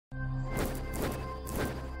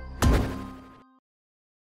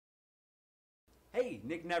Hey,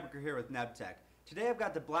 Nick Nebeker here with NEBTEK. Today I've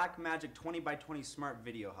got the Blackmagic 20x20 Smart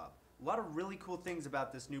Video Hub. A lot of really cool things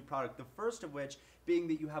about this new product, the first of which being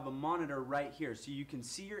that you have a monitor right here so you can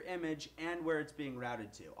see your image and where it's being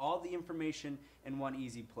routed to. All the information in one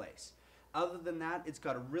easy place. Other than that, it's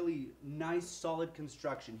got a really nice solid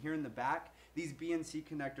construction here in the back. These BNC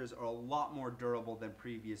connectors are a lot more durable than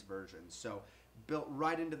previous versions. So built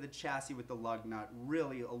right into the chassis with the lug nut,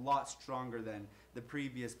 really a lot stronger than the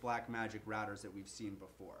previous Blackmagic routers that we've seen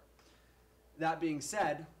before. That being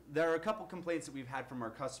said, there are a couple complaints that we've had from our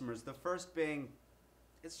customers. The first being,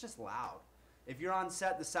 it's just loud. If you're on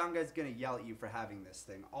set, the sound guy's going to yell at you for having this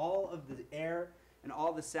thing. All of the air and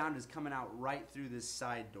all the sound is coming out right through this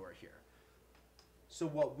side door here. So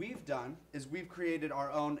what we've done is we've created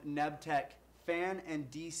our own NEBTEK fan and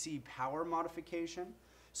DC power modification.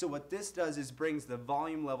 So what this does is brings the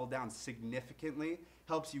volume level down significantly,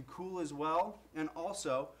 helps you cool as well, and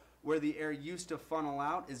also where the air used to funnel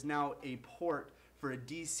out is now a port for a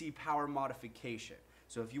DC power modification.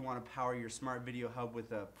 So if you want to power your smart video hub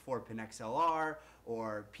with a 4-pin XLR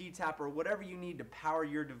or P-tap or whatever you need to power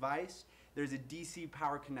your device, there's a DC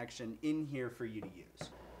power connection in here for you to use.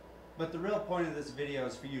 But the real point of this video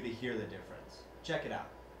is for you to hear the difference. Check it out.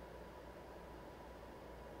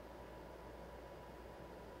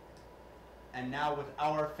 And now with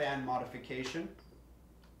our fan modification,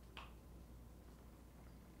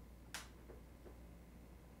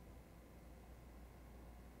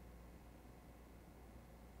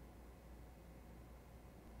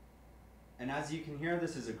 and as you can hear,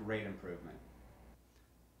 this is a great improvement.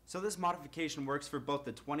 So this modification works for both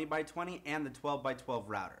the 20x20 and the 12x12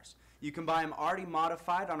 routers. You can buy them already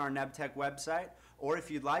modified on our NEBTEK website, or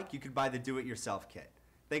if you'd like, you could buy the do-it-yourself kit.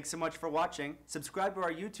 Thanks so much for watching. Subscribe to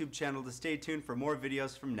our YouTube channel to stay tuned for more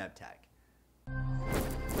videos from NEBTEK.